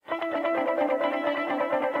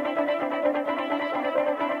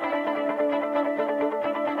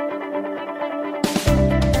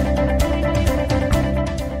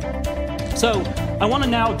So I want to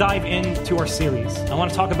now dive into our series. I want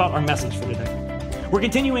to talk about our message for today. We're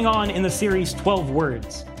continuing on in the series 12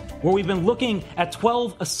 Words, where we've been looking at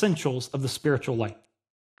 12 essentials of the spiritual life.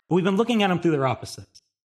 But we've been looking at them through their opposites.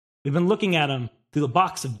 We've been looking at them through the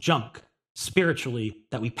box of junk, spiritually,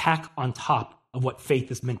 that we pack on top of what faith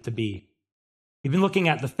is meant to be. We've been looking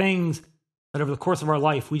at the things that over the course of our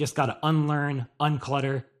life, we just got to unlearn,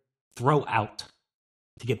 unclutter, throw out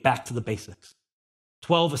to get back to the basics.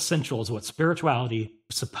 12 essentials of what spirituality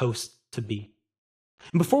is supposed to be.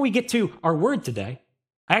 And before we get to our word today,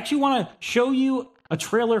 I actually want to show you a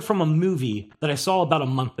trailer from a movie that I saw about a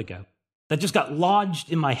month ago that just got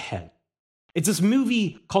lodged in my head. It's this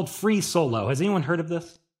movie called Free Solo. Has anyone heard of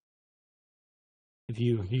this? If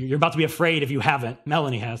you're about to be afraid if you haven't.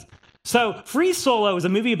 Melanie has. So Free Solo is a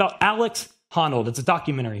movie about Alex Honnold. It's a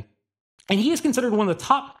documentary. And he is considered one of the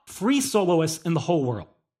top free soloists in the whole world.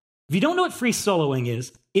 If you don't know what free soloing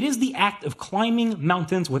is, it is the act of climbing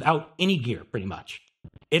mountains without any gear, pretty much.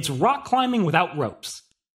 It's rock climbing without ropes.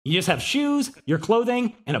 You just have shoes, your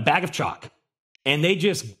clothing, and a bag of chalk. And they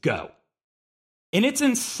just go. And it's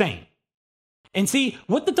insane. And see,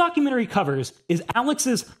 what the documentary covers is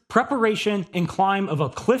Alex's preparation and climb of a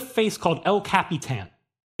cliff face called El Capitan.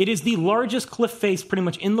 It is the largest cliff face pretty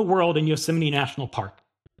much in the world in Yosemite National Park.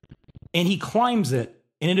 And he climbs it,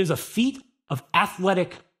 and it is a feat of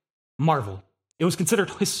athletic marvel. It was considered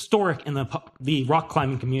historic in the rock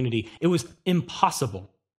climbing community. It was impossible.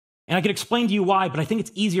 And I can explain to you why, but I think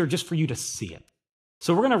it's easier just for you to see it.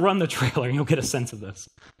 So we're going to run the trailer, and you'll get a sense of this.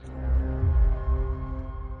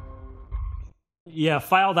 Yeah,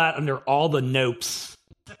 file that under all the nopes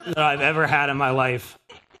that I've ever had in my life.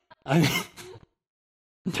 No,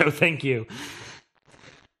 thank you.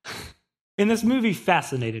 And this movie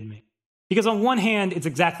fascinated me. Because on one hand, it's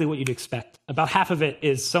exactly what you'd expect. About half of it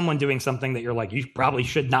is someone doing something that you're like, you probably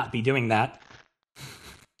should not be doing that.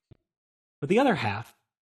 But the other half,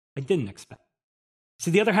 I didn't expect.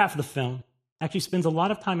 See, the other half of the film actually spends a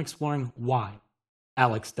lot of time exploring why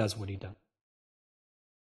Alex does what he does.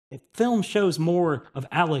 The film shows more of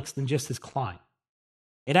Alex than just his climb.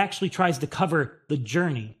 It actually tries to cover the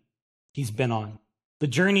journey he's been on, the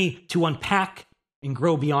journey to unpack and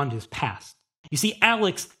grow beyond his past. You see,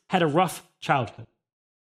 Alex had a rough childhood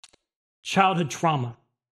trauma,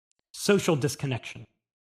 social disconnection,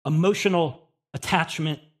 emotional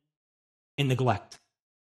attachment and neglect,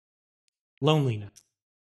 loneliness.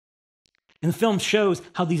 And the film shows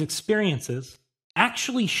how these experiences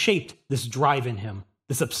actually shaped this drive in him,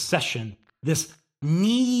 this obsession, this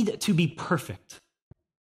need to be perfect.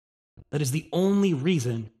 That is the only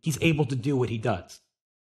reason he's able to do what he does.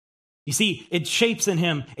 You see, it shapes in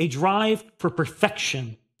him a drive for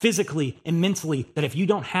perfection, physically and mentally, that if you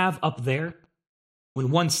don't have up there, when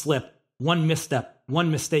one slip, one misstep, one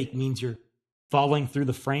mistake means you're falling through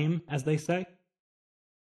the frame, as they say,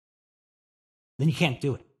 then you can't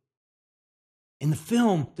do it. And the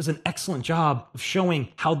film does an excellent job of showing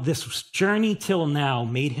how this journey till now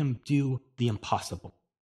made him do the impossible.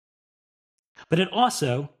 But it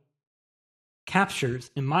also captures,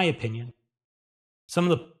 in my opinion, some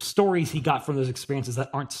of the stories he got from those experiences that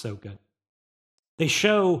aren't so good. They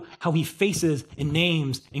show how he faces and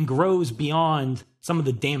names and grows beyond some of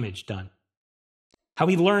the damage done. How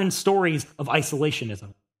he learns stories of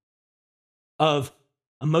isolationism, of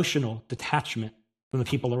emotional detachment from the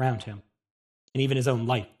people around him, and even his own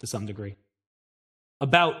life to some degree.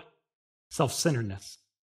 About self-centeredness.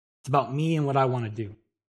 It's about me and what I want to do.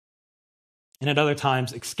 And at other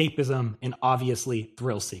times, escapism and obviously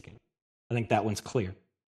thrill-seeking. I think that one's clear.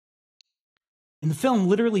 And the film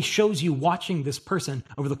literally shows you watching this person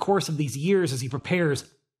over the course of these years as he prepares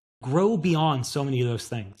grow beyond so many of those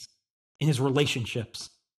things in his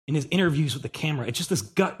relationships, in his interviews with the camera. It's just this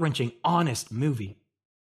gut-wrenching, honest movie.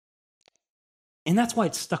 And that's why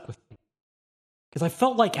it stuck with me. Because I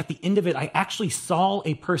felt like at the end of it, I actually saw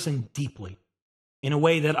a person deeply in a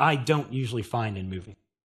way that I don't usually find in movies.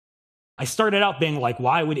 I started out being like,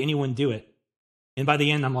 why would anyone do it? And by the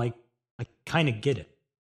end, I'm like, I kind of get it.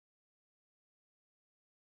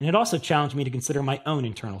 And it also challenged me to consider my own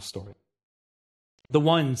internal story. The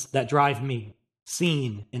ones that drive me,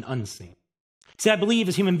 seen and unseen. See, I believe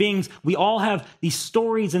as human beings, we all have these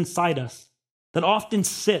stories inside us that often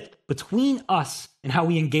sit between us and how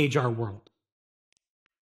we engage our world.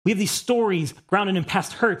 We have these stories grounded in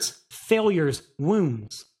past hurts, failures,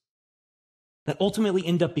 wounds that ultimately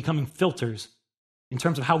end up becoming filters in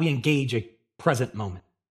terms of how we engage a present moment.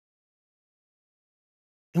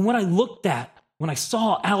 And what I looked at when I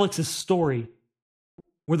saw Alex's story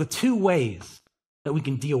were the two ways that we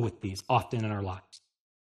can deal with these often in our lives.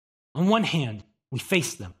 On one hand, we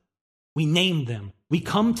face them. We name them. We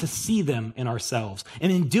come to see them in ourselves.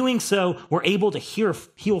 And in doing so, we're able to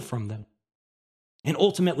heal from them and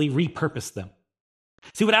ultimately repurpose them.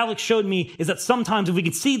 See, what Alex showed me is that sometimes if we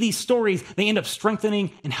could see these stories, they end up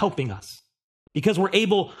strengthening and helping us because we're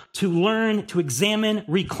able to learn to examine,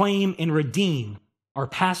 reclaim, and redeem our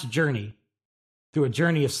past journey through a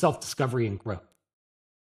journey of self-discovery and growth.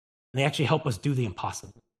 And they actually help us do the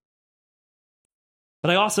impossible. But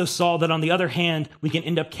I also saw that on the other hand, we can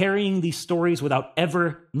end up carrying these stories without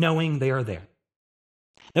ever knowing they are there.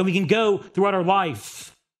 That we can go throughout our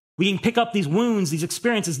life, we can pick up these wounds, these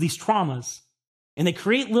experiences, these traumas, and they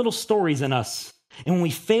create little stories in us. And when we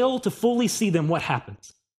fail to fully see them, what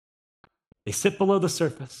happens? They sit below the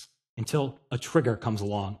surface until a trigger comes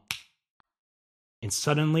along. And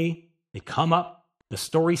suddenly they come up, the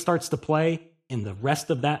story starts to play, and the rest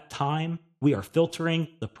of that time, we are filtering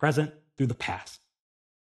the present through the past.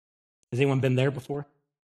 Has anyone been there before?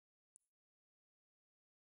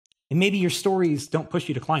 And maybe your stories don't push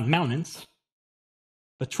you to climb mountains,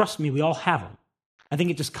 but trust me, we all have them. I think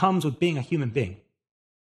it just comes with being a human being.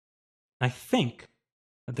 And I think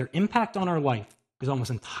that their impact on our life is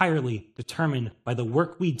almost entirely determined by the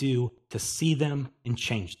work we do to see them and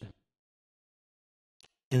change them.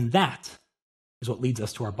 And that is what leads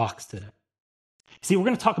us to our box today. See, we're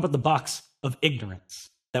going to talk about the box of ignorance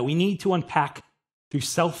that we need to unpack through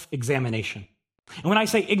self-examination. And when I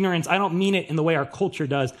say ignorance, I don't mean it in the way our culture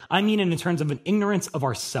does. I mean it in terms of an ignorance of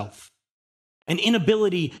ourself, an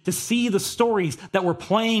inability to see the stories that we're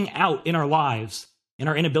playing out in our lives, and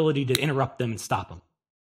our inability to interrupt them and stop them.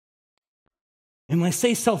 And when I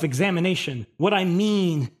say self-examination, what I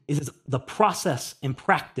mean is the process and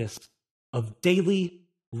practice of daily,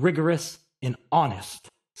 rigorous, and honest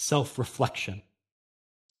self-reflection.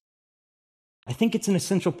 I think it's an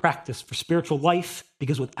essential practice for spiritual life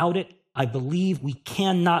because without it, I believe we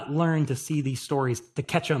cannot learn to see these stories, to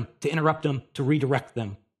catch them, to interrupt them, to redirect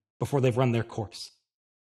them before they've run their course.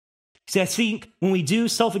 See, I think when we do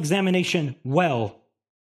self-examination well,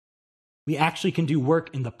 we actually can do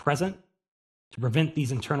work in the present to prevent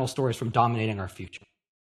these internal stories from dominating our future.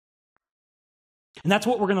 And that's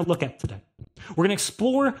what we're going to look at today. We're going to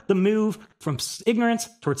explore the move from ignorance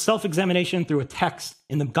towards self-examination through a text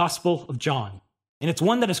in the Gospel of John. And it's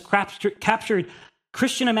one that has captured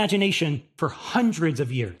Christian imagination for hundreds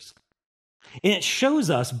of years. And it shows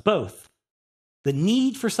us both the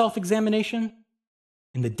need for self-examination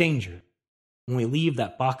and the danger when we leave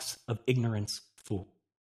that box of ignorance full.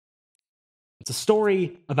 It's a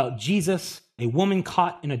story about Jesus, a woman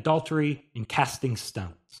caught in adultery and casting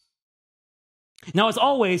stones. Now, as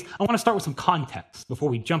always, I want to start with some context before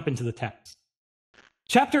we jump into the text.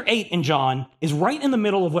 Chapter 8 in John is right in the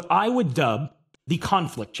middle of what I would dub the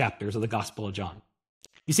conflict chapters of the Gospel of John.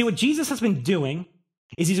 You see, what Jesus has been doing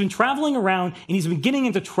is he's been traveling around and he's been getting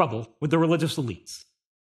into trouble with the religious elites.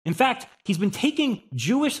 In fact, he's been taking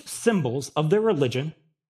Jewish symbols of their religion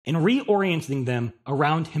and reorienting them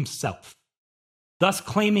around himself, thus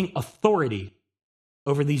claiming authority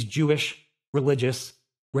over these Jewish religious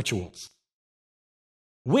rituals,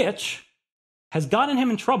 which has gotten him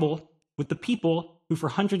in trouble with the people who for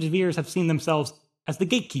hundreds of years have seen themselves as the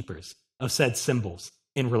gatekeepers of said symbols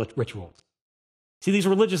and rituals. See, these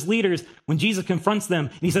religious leaders, when Jesus confronts them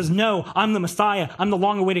and he says, "No, I'm the Messiah, I'm the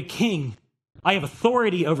long-awaited king, I have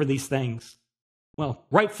authority over these things," well,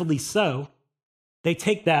 rightfully so, they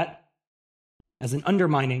take that as an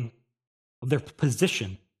undermining of their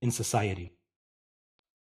position in society,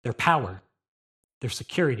 their power, their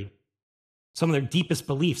security, some of their deepest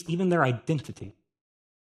beliefs, even their identity.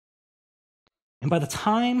 And by the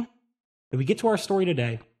time that we get to our story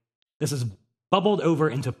today, this has bubbled over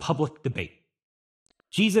into public debate.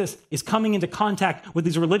 Jesus is coming into contact with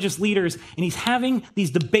these religious leaders, and he's having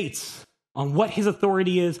these debates on what his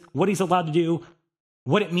authority is, what he's allowed to do,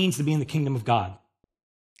 what it means to be in the kingdom of God.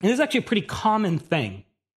 And this is actually a pretty common thing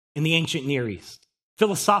in the ancient Near East.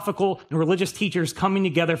 Philosophical and religious teachers coming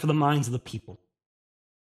together for the minds of the people.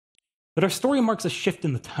 But our story marks a shift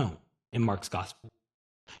in the tone in Mark's gospel.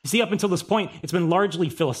 You see, up until this point, it's been largely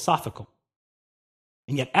philosophical.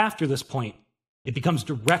 And yet after this point, it becomes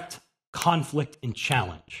direct conflict and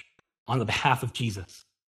challenge on the behalf of Jesus.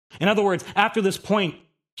 In other words, after this point,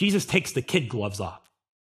 Jesus takes the kid gloves off.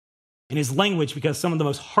 And his language becomes some of the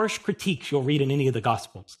most harsh critiques you'll read in any of the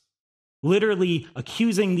Gospels, literally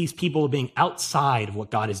accusing these people of being outside of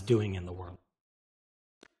what God is doing in the world.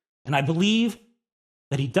 And I believe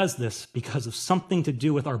that he does this because of something to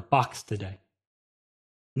do with our box today,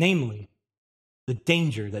 namely the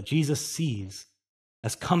danger that Jesus sees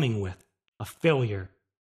as coming with a failure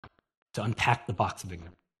to unpack the box of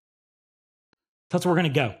ignorance. So that's where we're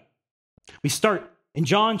going to go. We start in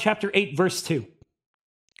John chapter 8, verse 2.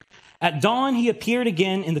 At dawn, he appeared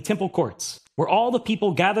again in the temple courts, where all the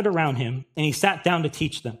people gathered around him, and he sat down to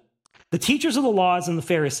teach them. The teachers of the laws and the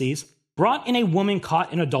Pharisees brought in a woman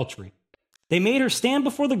caught in adultery. They made her stand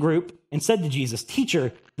before the group and said to Jesus,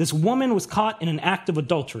 "Teacher, this woman was caught in an act of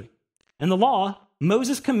adultery. In the law,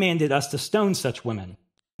 Moses commanded us to stone such women.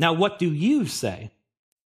 Now, what do you say?"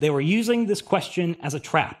 They were using this question as a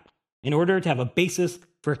trap in order to have a basis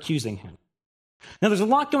for accusing him. Now, there's a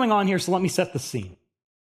lot going on here, so let me set the scene.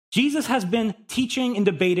 Jesus has been teaching and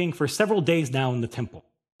debating for several days now in the temple.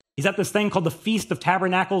 He's at this thing called the Feast of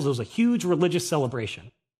Tabernacles. It was a huge religious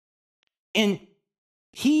celebration. And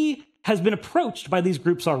he has been approached by these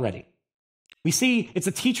groups already. We see it's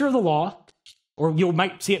a teacher of the law, or you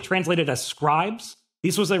might see it translated as scribes.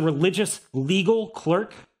 This was a religious legal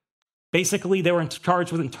clerk. Basically, they were in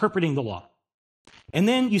charge with interpreting the law. And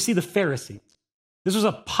then you see the Pharisees. This was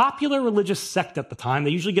a popular religious sect at the time.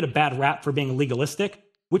 They usually get a bad rap for being legalistic,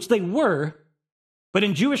 which they were, but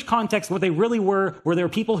in Jewish context, what they really were they were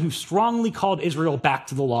people who strongly called Israel back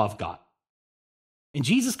to the law of God. And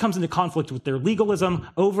Jesus comes into conflict with their legalism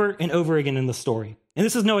over and over again in the story. And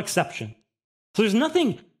this is no exception. So there's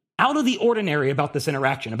nothing out of the ordinary about this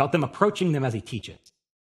interaction, about them approaching them as he teaches.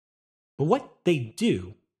 But what they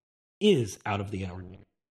do is out of the ordinary.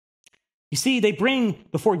 You see, they bring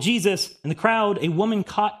before Jesus and the crowd a woman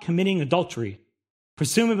caught committing adultery,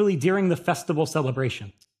 presumably during the festival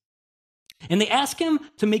celebrations. And they ask him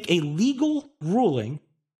to make a legal ruling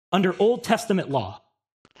under Old Testament law.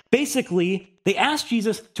 Basically, they ask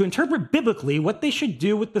Jesus to interpret biblically what they should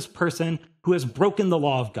do with this person who has broken the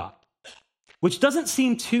law of God, which doesn't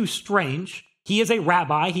seem too strange. He is a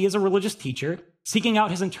rabbi, he is a religious teacher. Seeking out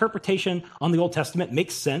his interpretation on the Old Testament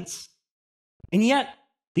makes sense. And yet,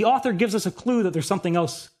 the author gives us a clue that there's something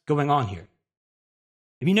else going on here.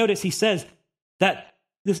 If you notice, he says that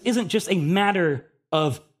this isn't just a matter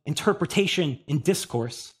of interpretation and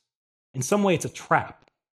discourse. In some way, it's a trap.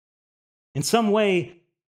 In some way,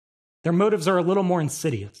 their motives are a little more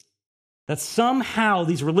insidious. That somehow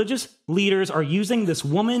these religious leaders are using this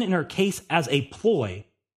woman in her case as a ploy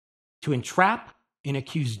to entrap and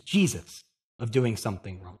accuse Jesus of doing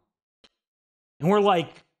something wrong. And we're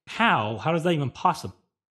like, how? How is that even possible?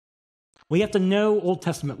 Well, you have to know Old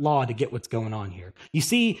Testament law to get what's going on here. You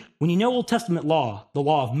see, when you know Old Testament law, the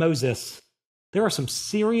law of Moses, there are some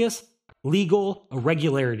serious legal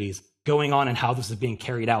irregularities going on in how this is being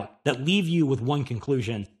carried out that leave you with one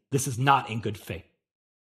conclusion: this is not in good faith.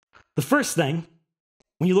 The first thing,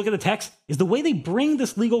 when you look at the text, is the way they bring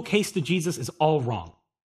this legal case to Jesus is all wrong.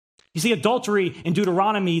 You see, adultery in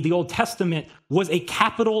Deuteronomy, the Old Testament, was a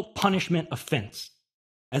capital punishment offense,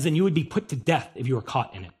 as in you would be put to death if you were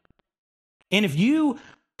caught in it. And if you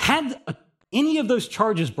had any of those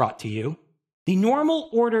charges brought to you, the normal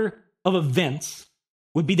order of events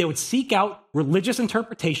would be they would seek out religious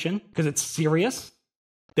interpretation because it's serious.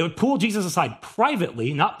 They would pull Jesus aside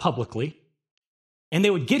privately, not publicly, and they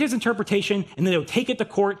would get his interpretation, and then they would take it to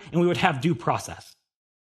court, and we would have due process.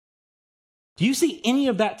 Do you see any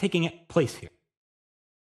of that taking place here?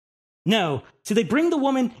 No. See, they bring the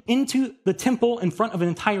woman into the temple in front of an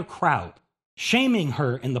entire crowd, shaming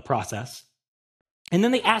her in the process, and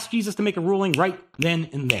then they ask Jesus to make a ruling right then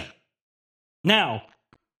and there. Now,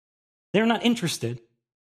 they're not interested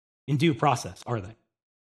in due process, are they?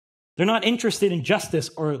 They're not interested in justice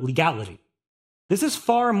or legality. This is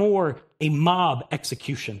far more a mob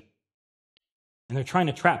execution. And they're trying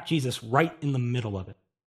to trap Jesus right in the middle of it.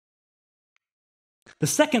 The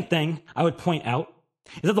second thing I would point out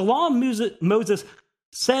is that the law of Moses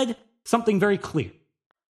said something very clear.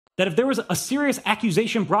 That if there was a serious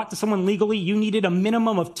accusation brought to someone legally, you needed a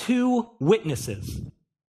minimum of 2 witnesses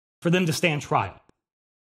for them to stand trial.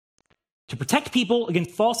 To protect people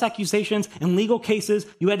against false accusations in legal cases,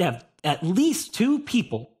 you had to have at least 2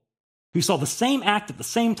 people who saw the same act at the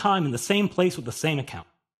same time in the same place with the same account.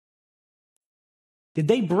 Did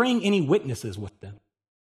they bring any witnesses with them?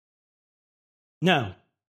 No.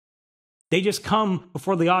 They just come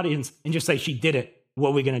before the audience and just say, she did it. What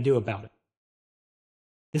are we going to do about it?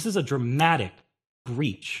 This is a dramatic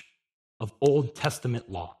breach of Old Testament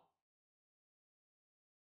law,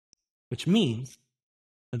 which means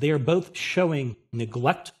that they are both showing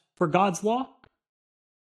neglect for God's law,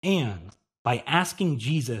 and by asking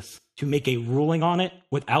Jesus to make a ruling on it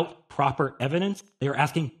without proper evidence, they are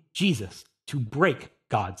asking Jesus to break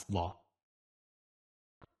God's law,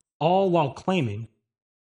 all while claiming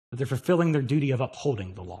that they're fulfilling their duty of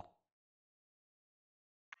upholding the law.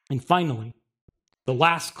 And finally, the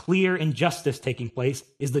last clear injustice taking place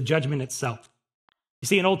is the judgment itself. You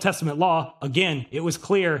see, in Old Testament law, again, it was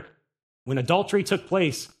clear when adultery took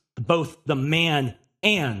place, both the man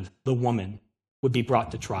and the woman would be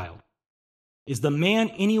brought to trial. Is the man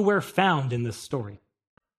anywhere found in this story?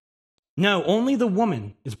 No, only the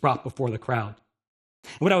woman is brought before the crowd.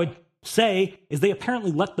 And what I would say is they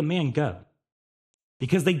apparently let the man go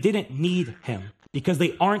because they didn't need him, because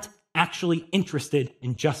they aren't actually interested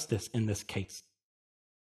in justice in this case.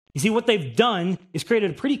 You see, what they've done is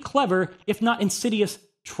created a pretty clever, if not insidious,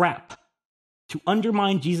 trap to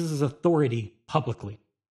undermine Jesus' authority publicly.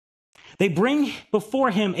 They bring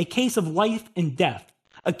before him a case of life and death,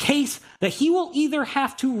 a case that he will either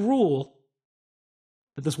have to rule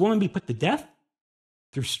that this woman be put to death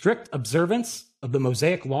through strict observance of the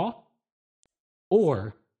Mosaic law,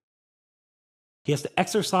 or he has to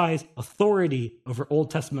exercise authority over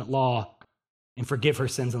Old Testament law and forgive her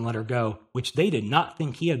sins and let her go, which they did not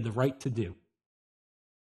think he had the right to do.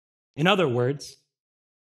 In other words,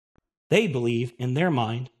 they believe in their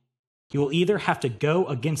mind he will either have to go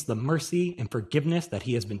against the mercy and forgiveness that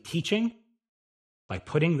he has been teaching by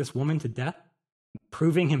putting this woman to death,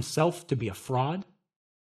 proving himself to be a fraud,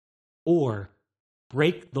 or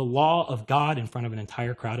break the law of God in front of an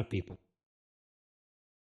entire crowd of people.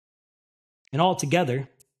 And altogether,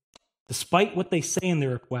 despite what they say in their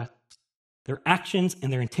requests, their actions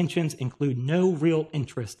and their intentions include no real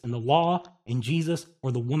interest in the law, in Jesus,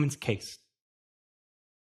 or the woman's case.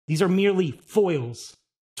 These are merely foils,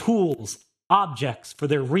 tools, objects for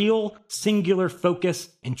their real, singular focus,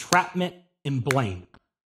 entrapment, and blame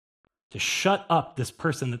to shut up this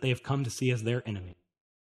person that they have come to see as their enemy.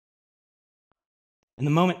 And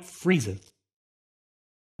the moment freezes.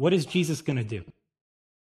 What is Jesus going to do?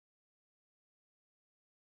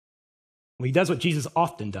 Well, he does what Jesus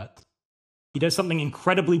often does. He does something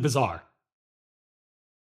incredibly bizarre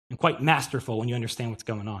and quite masterful when you understand what's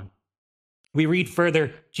going on. We read further,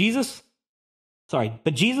 but Jesus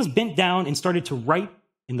bent down and started to write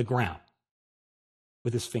in the ground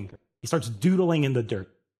with his finger. He starts doodling in the dirt.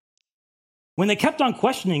 When they kept on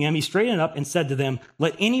questioning him, he straightened up and said to them,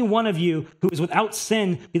 "Let any one of you who is without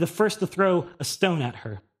sin be the first to throw a stone at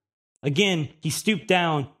her." Again, he stooped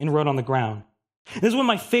down and wrote on the ground. This is one of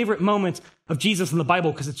my favorite moments of Jesus in the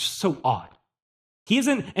Bible because it's just so odd. He is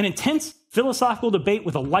in an intense philosophical debate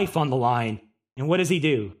with a life on the line. And what does he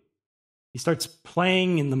do? He starts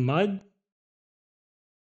playing in the mud.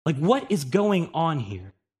 Like, what is going on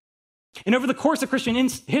here? And over the course of Christian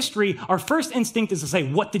history, our first instinct is to say,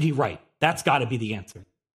 what did he write? That's got to be the answer.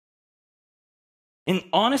 And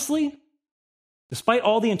honestly, despite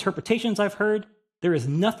all the interpretations I've heard, there is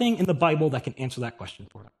nothing in the Bible that can answer that question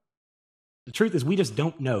for us. The truth is, we just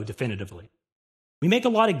don't know definitively. We make a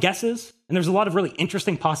lot of guesses, and there's a lot of really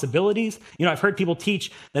interesting possibilities. I've heard people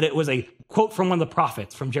teach that it was a quote from one of the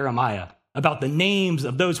prophets, from Jeremiah, about the names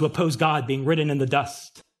of those who oppose God being written in the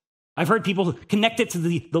dust. I've heard people connect it to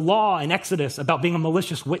the law in Exodus about being a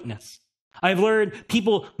malicious witness. I've heard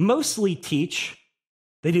people mostly teach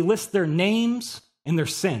that he lists their names and their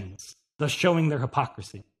sins, thus showing their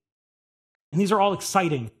hypocrisy. And these are all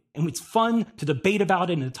exciting, and it's fun to debate about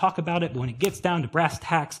it and to talk about it, but when it gets down to brass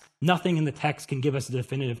tacks, nothing in the text can give us a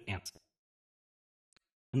definitive answer.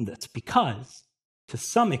 And that's because, to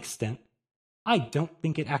some extent, I don't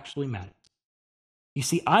think it actually matters. You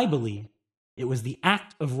see, I believe it was the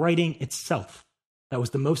act of writing itself that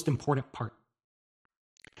was the most important part.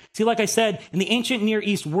 See, like I said, in the ancient Near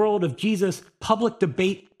East world of Jesus, public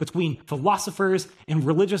debate between philosophers and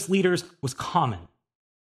religious leaders was common.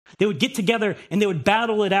 They would get together and they would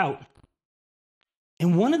battle it out.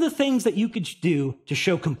 And one of the things that you could do to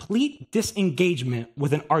show complete disengagement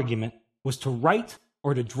with an argument was to write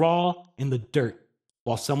or to draw in the dirt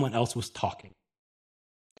while someone else was talking.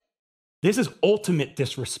 This is ultimate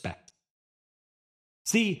disrespect.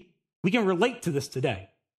 See, we can relate to this today.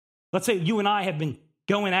 Let's say you and I have been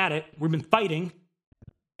going at it, we've been fighting,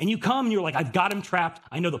 and you come and you're like, I've got him trapped,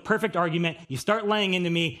 I know the perfect argument, you start laying into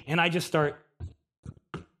me, and I just start.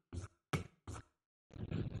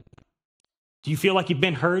 Do you feel like you've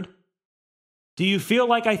been heard? Do you feel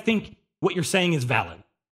like I think what you're saying is valid?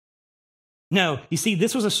 No, you see,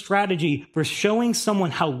 this was a strategy for showing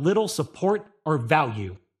someone how little support or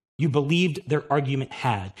value you believed their argument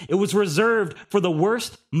had. It was reserved for the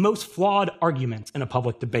worst, most flawed arguments in a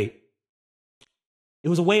public debate. It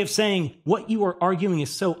was a way of saying, what you are arguing is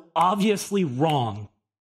so obviously wrong,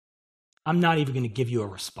 I'm not even going to give you a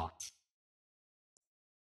response.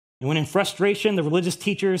 And when in frustration, the religious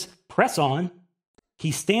teachers press on,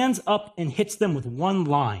 he stands up and hits them with one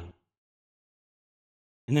line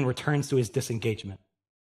and then returns to his disengagement.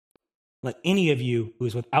 Let any of you who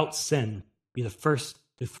is without sin be the first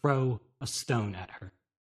to throw a stone at her.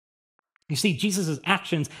 You see, Jesus'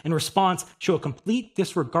 actions and response show a complete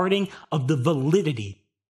disregarding of the validity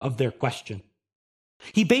of their question.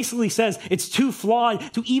 He basically says it's too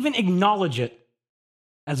flawed to even acknowledge it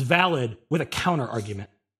as valid with a counter argument.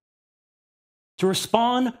 To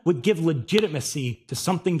respond would give legitimacy to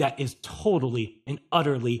something that is totally and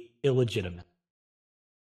utterly illegitimate.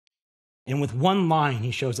 And with one line,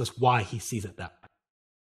 he shows us why he sees it that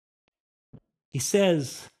way. He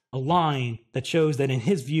says a line that shows that in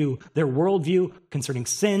his view, their worldview concerning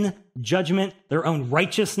sin, judgment, their own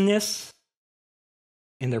righteousness,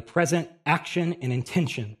 and their present action and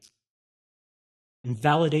intentions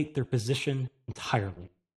invalidate their position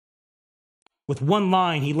entirely. With one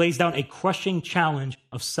line, he lays down a crushing challenge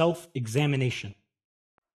of self-examination.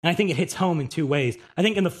 And I think it hits home in two ways. I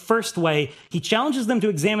think in the first way, he challenges them to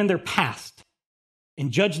examine their past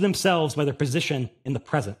and judge themselves by their position in the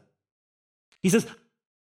present. He says,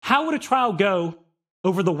 how would a trial go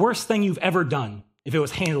over the worst thing you've ever done if it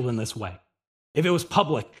was handled in this way? If it was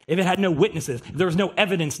public, if it had no witnesses, if there was no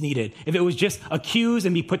evidence needed, if it was just accused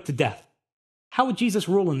and be put to death? How would Jesus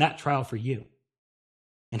rule in that trial for you?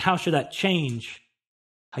 And how should that change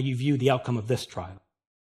how you view the outcome of this trial?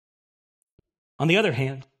 On the other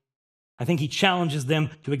hand, I think he challenges them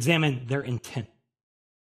to examine their intent,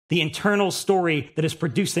 the internal story that is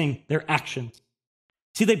producing their actions.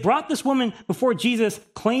 See, they brought this woman before Jesus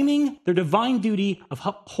claiming their divine duty of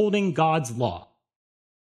upholding God's law.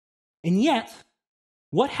 And yet,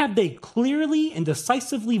 what have they clearly and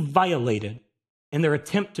decisively violated in their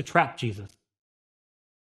attempt to trap Jesus?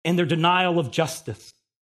 In their denial of justice,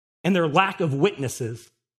 and their lack of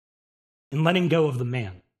witnesses, and letting go of the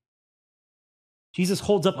man. Jesus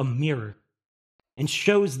holds up a mirror and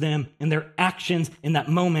shows them in their actions in that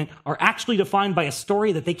moment are actually defined by a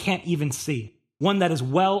story that they can't even see, one that is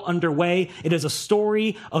well underway. It is a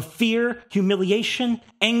story of fear, humiliation,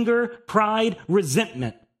 anger, pride,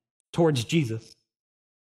 resentment towards Jesus.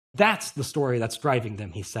 That's the story that's driving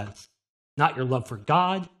them, he says, not your love for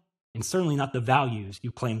God, and certainly not the values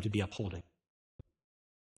you claim to be upholding.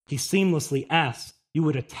 He seamlessly asks, you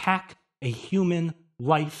would attack a human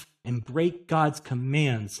life and break God's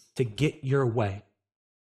commands to get your way.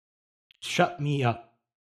 Shut me up,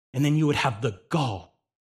 and then you would have the gall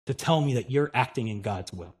to tell me that you're acting in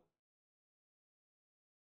God's will.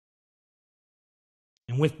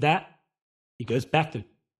 And with that, he goes back to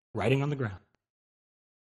writing on the ground.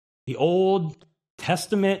 The Old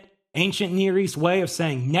Testament, ancient Near East way of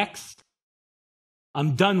saying, next,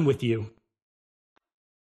 I'm done with you.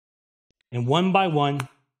 And one by one,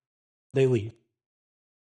 they leave.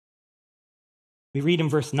 We read in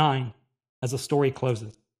verse 9 as the story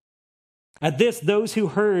closes. At this, those who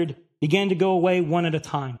heard began to go away one at a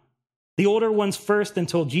time, the older ones first,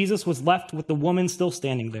 until Jesus was left with the woman still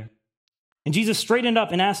standing there. And Jesus straightened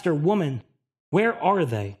up and asked her, woman, where are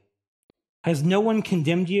they? Has no one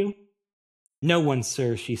condemned you? No one,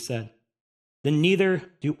 sir, she said. Then neither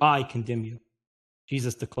do I condemn you,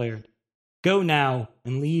 Jesus declared. Go now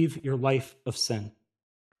and leave your life of sin.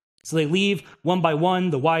 So they leave one by one,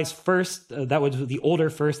 the wise first, that was the older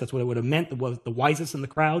first, that's what it would have meant, the wisest in the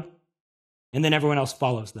crowd, and then everyone else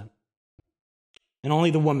follows them. And only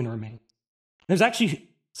the woman remains. There's actually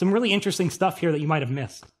some really interesting stuff here that you might have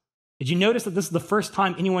missed. Did you notice that this is the first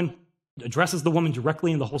time anyone addresses the woman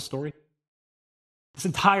directly in the whole story? This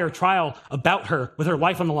entire trial about her, with her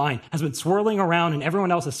life on the line, has been swirling around, and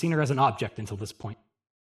everyone else has seen her as an object until this point.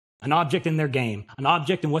 An object in their game, an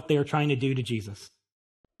object in what they are trying to do to Jesus.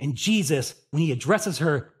 And Jesus, when he addresses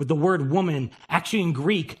her with the word woman, actually in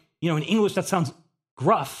Greek, in English that sounds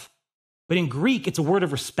gruff, but in Greek it's a word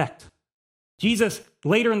of respect. Jesus,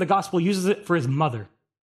 later in the gospel, uses it for his mother.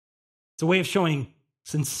 It's a way of showing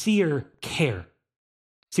sincere care.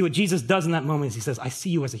 See, what Jesus does in that moment is he says, I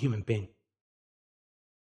see you as a human being.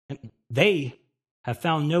 And they have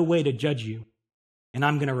found no way to judge you, and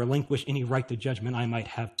I'm going to relinquish any right to judgment I might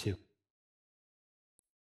have too.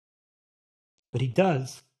 But he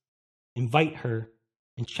does invite her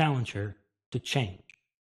and challenge her to change.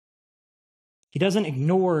 He doesn't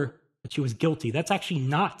ignore that she was guilty. That's actually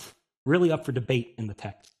not really up for debate in the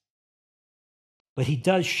text. But he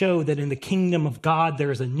does show that in the kingdom of God,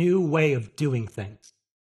 there is a new way of doing things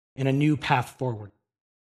and a new path forward.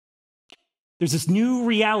 There's this new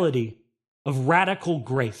reality of radical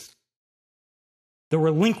grace, the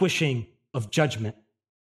relinquishing of judgment.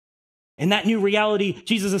 And that new reality,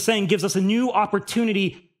 Jesus is saying, gives us a new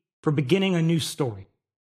opportunity for beginning a new story.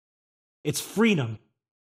 It's freedom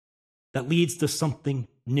that leads to something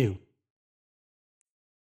new.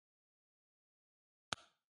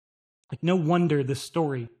 Like, no wonder this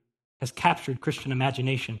story has captured Christian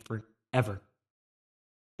imagination forever.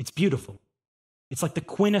 It's beautiful. It's like the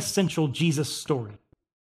quintessential Jesus story.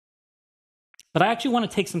 But I actually want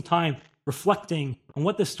to take some time reflecting on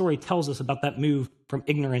what this story tells us about that move from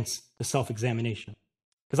ignorance to self-examination,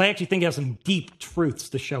 because I actually think it has some deep truths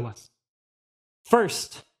to show us.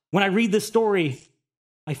 First, when I read this story,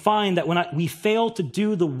 I find that when we fail to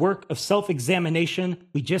do the work of self-examination,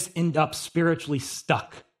 we just end up spiritually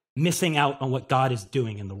stuck, missing out on what God is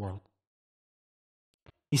doing in the world.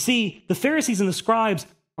 You see, the Pharisees and the scribes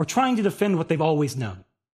are trying to defend what they've always known.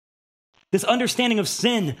 This understanding of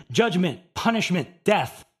sin, judgment, punishment,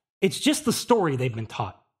 death, it's just the story they've been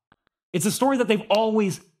taught. It's a story that they've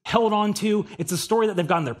always held on to. It's a story that they've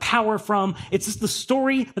gotten their power from. It's just the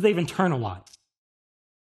story that they've internalized.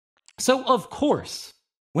 So, of course,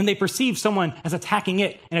 when they perceive someone as attacking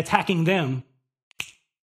it and attacking them,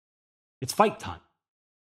 it's fight time.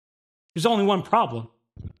 There's only one problem.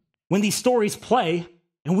 When these stories play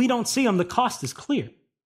and we don't see them, the cost is clear.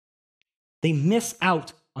 They miss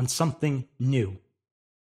out on something new,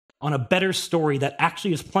 on a better story that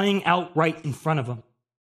actually is playing out right in front of them.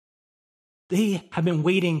 They have been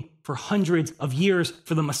waiting for hundreds of years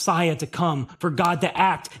for the Messiah to come, for God to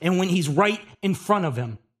act, and when he's right in front of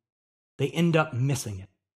them, they end up missing it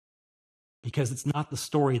because it's not the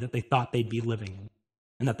story that they thought they'd be living in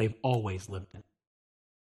and that they've always lived in.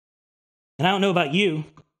 And I don't know about you,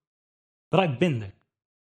 but I've been there.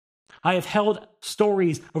 I have held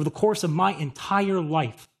stories over the course of my entire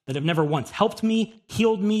life that have never once helped me,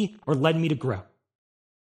 healed me, or led me to grow.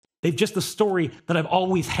 They've just the story that I've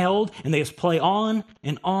always held, and they just play on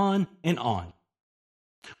and on and on.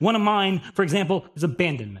 One of mine, for example, is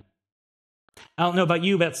abandonment. I don't know about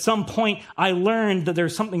you, but at some point I learned that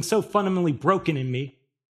there's something so fundamentally broken in me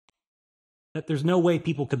that there's no way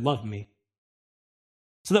people could love me.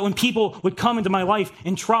 So that when people would come into my life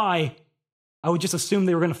and try, I would just assume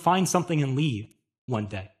they were going to find something and leave one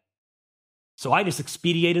day. So I just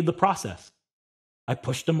expedited the process. I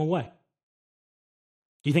pushed them away.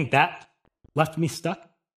 Do you think that left me stuck?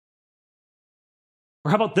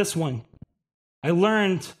 Or how about this one? I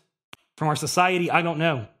learned from our society, I don't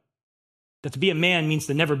know, that to be a man means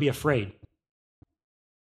to never be afraid.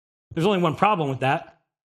 There's only one problem with that.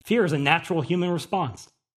 Fear is a natural human response.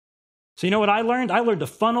 So you know what I learned? I learned to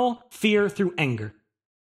funnel fear through anger,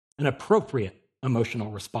 an appropriate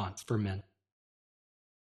emotional response for men.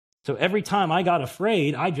 So every time I got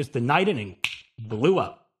afraid, I just denied it and blew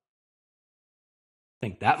up.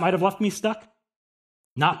 Think that might have left me stuck?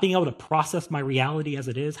 Not being able to process my reality as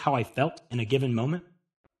it is, how I felt in a given moment?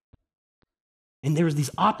 And there was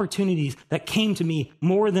these opportunities that came to me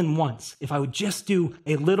more than once. If I would just do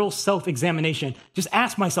a little self-examination, just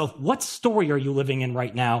ask myself, what story are you living in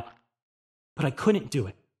right now? But I couldn't do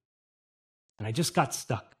it. And I just got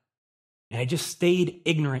stuck. And I just stayed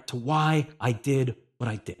ignorant to why I did what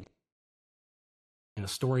I did. And the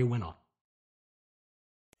story went on.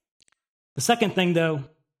 The second thing, though,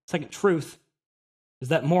 second truth, is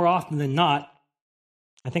that more often than not,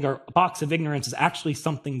 I think our box of ignorance is actually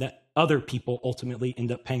something that other people ultimately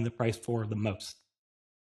end up paying the price for the most.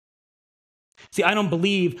 See, I don't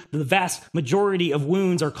believe that the vast majority of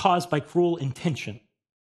wounds are caused by cruel intention.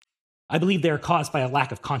 I believe they are caused by a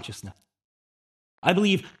lack of consciousness. I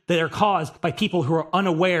believe that they're caused by people who are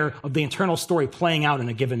unaware of the internal story playing out in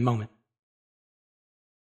a given moment.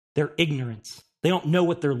 Their ignorance. They don't know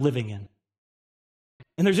what they're living in.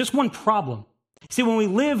 And there's just one problem. See, when we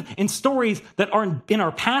live in stories that are in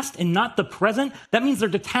our past and not the present, that means they're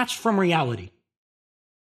detached from reality.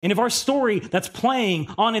 And if our story that's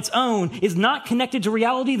playing on its own is not connected to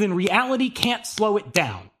reality, then reality can't slow it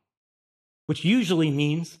down, which usually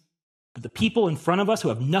means that the people in front of us who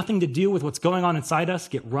have nothing to do with what's going on inside us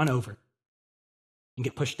get run over and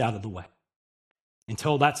get pushed out of the way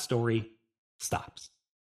until that story stops.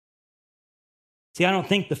 See, I don't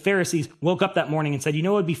think the Pharisees woke up that morning and said, you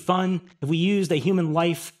know, it would be fun if we used a human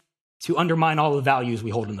life to undermine all the values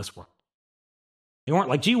we hold in this world. They weren't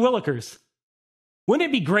like, gee willikers, wouldn't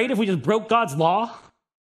it be great if we just broke God's law?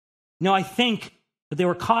 No, I think that they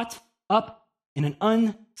were caught up in an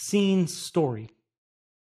unseen story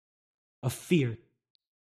of fear,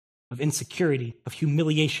 of insecurity, of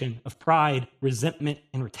humiliation, of pride, resentment,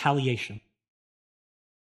 and retaliation.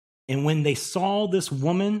 And when they saw this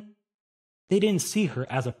woman, they didn't see her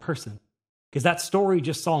as a person, because that story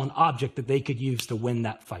just saw an object that they could use to win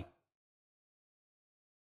that fight,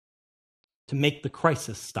 to make the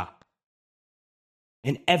crisis stop.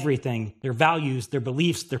 And everything, their values, their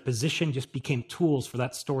beliefs, their position just became tools for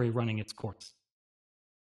that story running its course.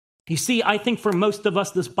 You see, I think for most of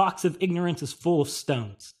us, this box of ignorance is full of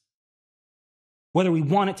stones, whether we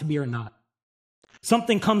want it to be or not.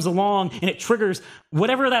 Something comes along and it triggers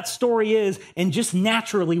whatever that story is, and just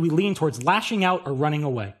naturally we lean towards lashing out or running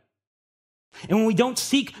away. And when we don't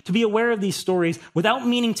seek to be aware of these stories, without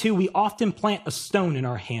meaning to, we often plant a stone in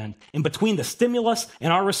our hand. And between the stimulus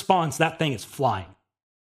and our response, that thing is flying.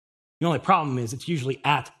 The only problem is it's usually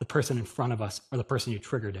at the person in front of us or the person who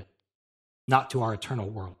triggered it, not to our eternal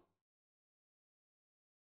world.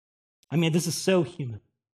 I mean, this is so human.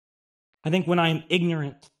 I think when I am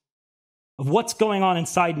ignorant of what's going on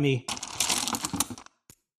inside me,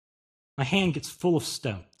 my hand gets full of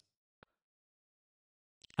stone.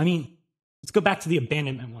 I mean, let's go back to the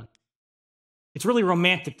abandonment one. It's really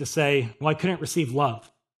romantic to say, well, I couldn't receive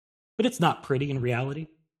love. But it's not pretty in reality.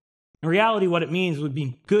 In reality, what it means would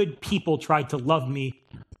be good people tried to love me.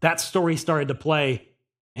 That story started to play,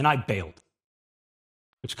 and I bailed,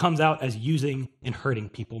 which comes out as using and hurting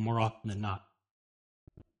people more often than not.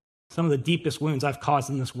 Some of the deepest wounds I've caused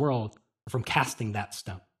in this world are from casting that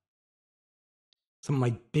stone. Some of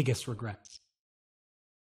my biggest regrets.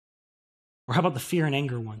 Or how about the fear and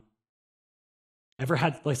anger one? Ever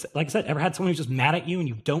had, like I said, ever had someone who's just mad at you and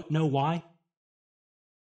you don't know why?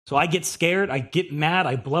 So I get scared, I get mad,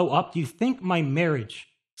 I blow up. Do you think my marriage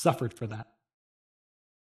suffered for that?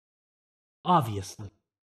 Obviously.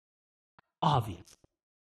 Obvious.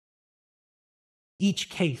 Each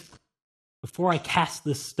case, before I cast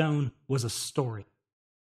this stone, was a story.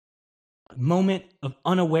 A moment of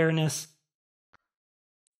unawareness,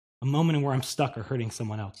 a moment in where I'm stuck or hurting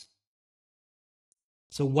someone else.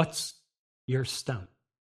 So what's your stone?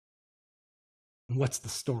 And what's the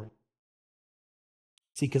story?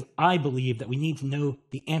 See, because I believe that we need to know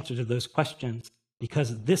the answer to those questions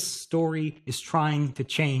because this story is trying to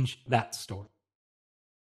change that story.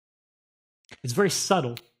 It's very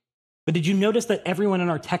subtle, but did you notice that everyone in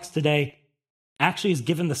our text today actually is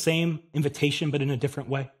given the same invitation, but in a different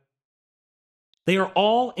way? They are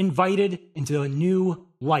all invited into a new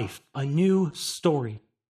life, a new story,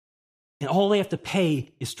 and all they have to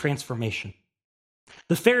pay is transformation.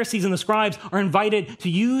 The Pharisees and the scribes are invited to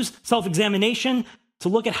use self-examination to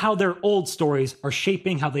look at how their old stories are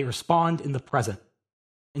shaping how they respond in the present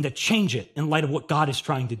and to change it in light of what God is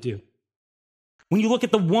trying to do. When you look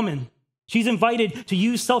at the woman, she's invited to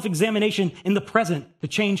use self-examination in the present to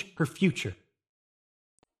change her future.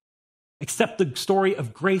 Accept the story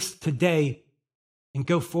of grace today and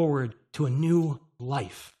go forward to a new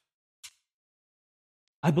life.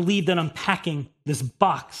 I believe that unpacking this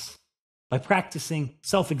box by practicing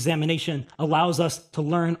self-examination allows us to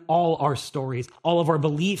learn all our stories, all of our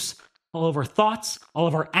beliefs, all of our thoughts, all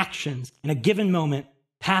of our actions in a given moment,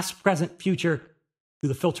 past, present, future, through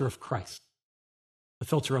the filter of Christ, the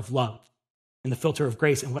filter of love, and the filter of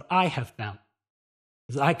grace. And what I have found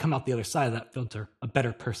is that I come out the other side of that filter a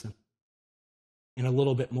better person and a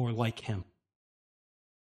little bit more like him.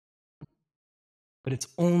 But it's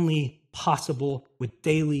only possible with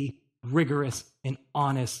daily, rigorous, and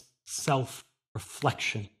honest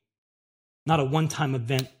self-reflection. Not a one-time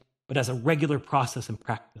event, but as a regular process and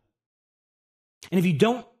practice. And if you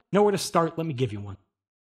don't know where to start, let me give you one.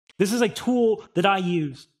 This is a tool that I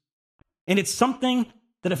use. And it's something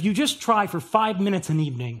that if you just try for 5 minutes an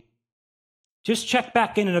evening, just check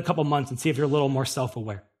back in a couple months and see if you're a little more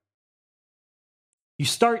self-aware. You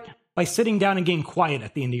start by sitting down and getting quiet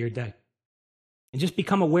at the end of your day. And just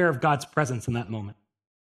become aware of God's presence in that moment.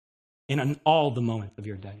 And in all the moments of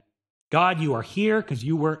your day. God, you are here because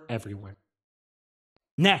you were everywhere.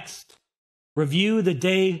 Next, review the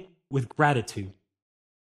day with gratitude.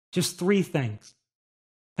 Just 3 things.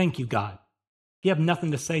 Thank you, God. If you have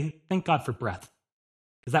nothing to say, thank God for breath,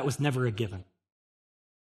 because that was never a given.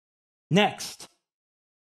 Next,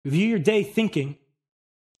 review your day thinking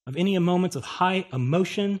of any moments of high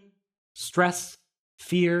emotion, stress,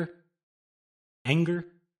 fear, anger,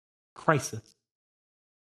 crisis.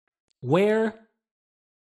 Where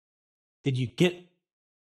did you get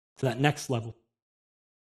to that next level?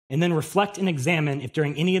 And then reflect and examine if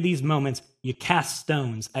during any of these moments you cast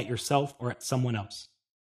stones at yourself or at someone else.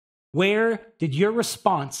 Where did your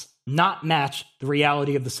response not match the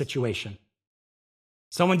reality of the situation?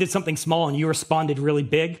 Someone did something small and you responded really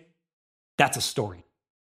big? That's a story.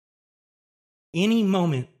 Any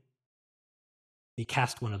moment you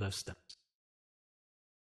cast one of those stones.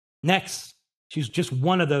 Next, choose just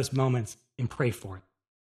one of those moments and pray for it.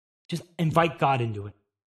 Just invite God into it.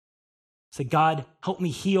 Say, God, help me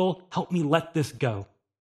heal, help me let this go.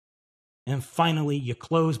 And finally, you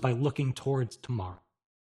close by looking towards tomorrow.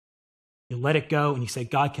 You let it go and you say,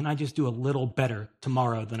 God, can I just do a little better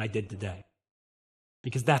tomorrow than I did today?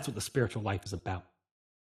 Because that's what the spiritual life is about.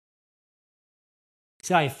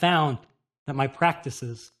 See, I have found that my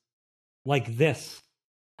practices like this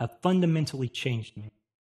have fundamentally changed me.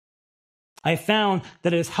 I have found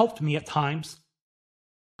that it has helped me at times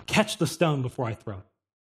catch the stone before I throw it.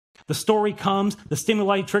 The story comes, the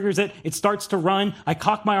stimuli triggers it, it starts to run, I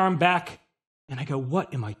cock my arm back, and I go,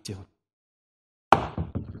 what am I doing?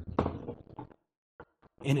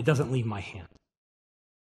 And it doesn't leave my hand.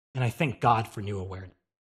 And I thank God for new awareness.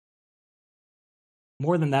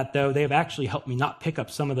 More than that, though, they have actually helped me not pick up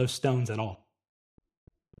some of those stones at all.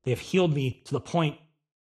 They have healed me to the point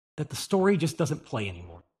that the story just doesn't play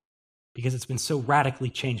anymore because it's been so radically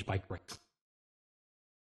changed by grace.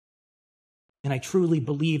 And I truly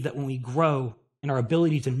believe that when we grow in our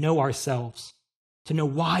ability to know ourselves, to know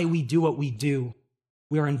why we do what we do,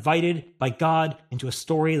 we are invited by God into a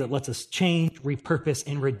story that lets us change, repurpose,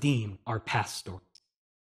 and redeem our past stories,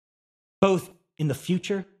 both in the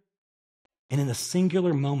future and in the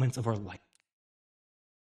singular moments of our life.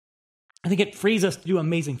 I think it frees us to do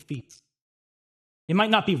amazing feats. It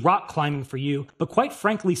might not be rock climbing for you, but quite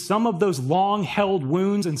frankly, some of those long-held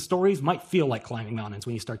wounds and stories might feel like climbing mountains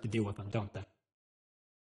when you start to deal with them, don't they?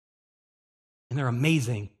 And they're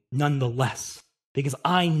amazing nonetheless, because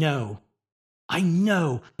I know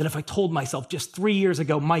that if I told myself just 3 years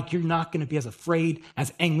ago, Mike, you're not going to be as afraid,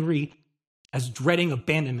 as angry, as dreading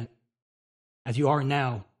abandonment as you are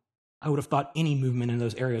now, I would have thought any movement in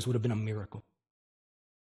those areas would have been a miracle.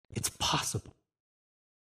 It's possible.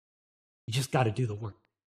 You just got to do the work.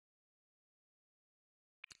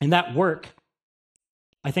 And that work,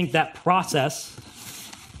 I think that process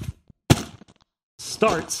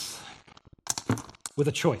starts with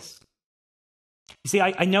a choice. You see,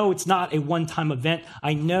 I know it's not a one-time event.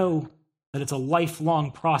 I know that it's a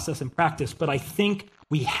lifelong process and practice, but I think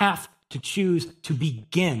we have to choose to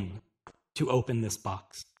begin to open this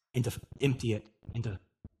box and to empty it and to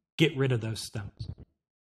get rid of those stones.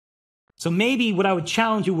 So maybe what I would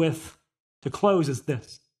challenge you with to close is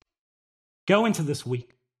this. Go into this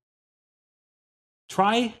week.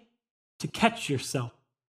 Try to catch yourself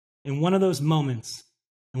in one of those moments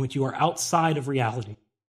in which you are outside of reality.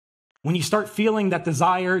 When you start feeling that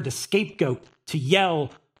desire to scapegoat, to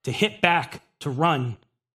yell, to hit back, to run,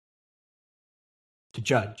 to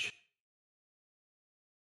judge.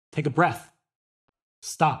 Take a breath.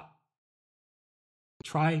 Stop.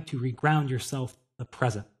 Try to reground yourself in the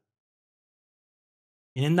present.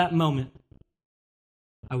 And in that moment,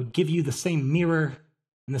 I would give you the same mirror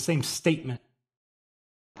and the same statement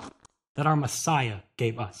that our Messiah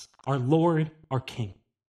gave us, our Lord, our King.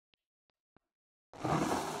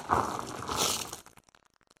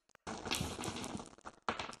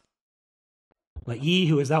 Let ye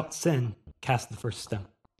who is without sin cast the first stone.